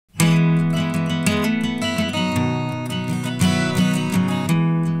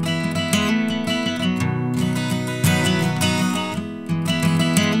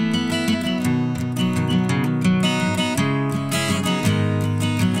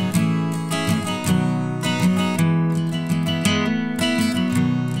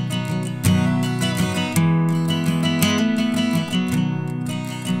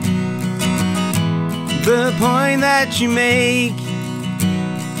joy that you make,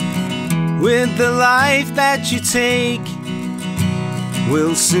 with the life that you take,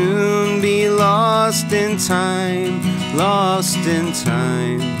 will soon be lost in time, lost in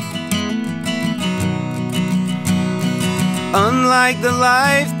time. Unlike the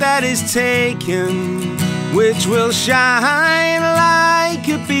life that is taken, which will shine like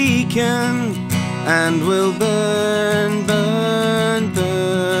a beacon, and will burn, burn,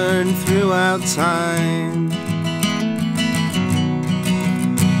 burn throughout time.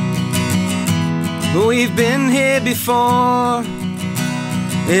 We've been here before,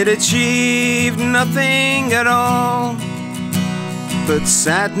 it achieved nothing at all, but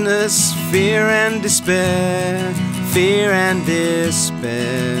sadness, fear and despair, fear and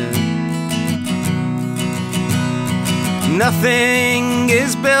despair. Nothing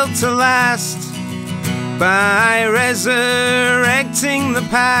is built to last by resurrecting the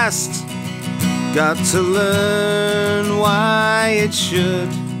past. Got to learn why it should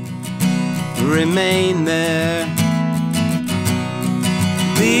remain there.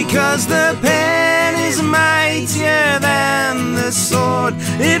 Because the pen is mightier than the sword,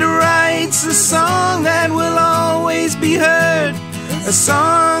 it writes a song that will always be heard, a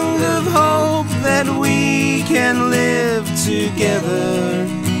song of hope that we can live together,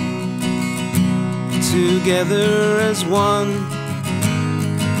 together as one.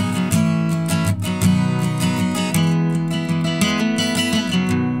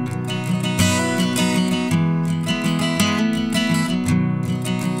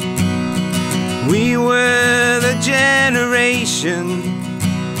 We were the generation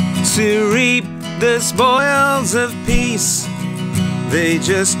to reap the spoils of peace. They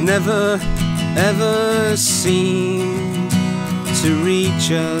just never, ever seemed to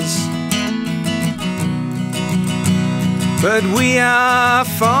reach us. But we are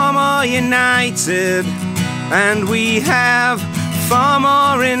far more united, and we have far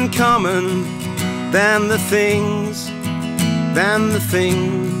more in common than the things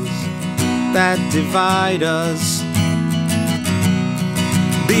that divide us.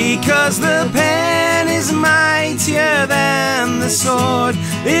 Because the pen is mightier than the sword,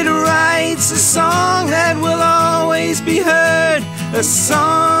 it writes a song that will always be heard, a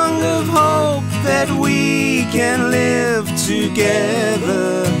song of hope that we can live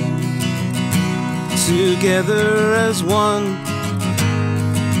together, together as one.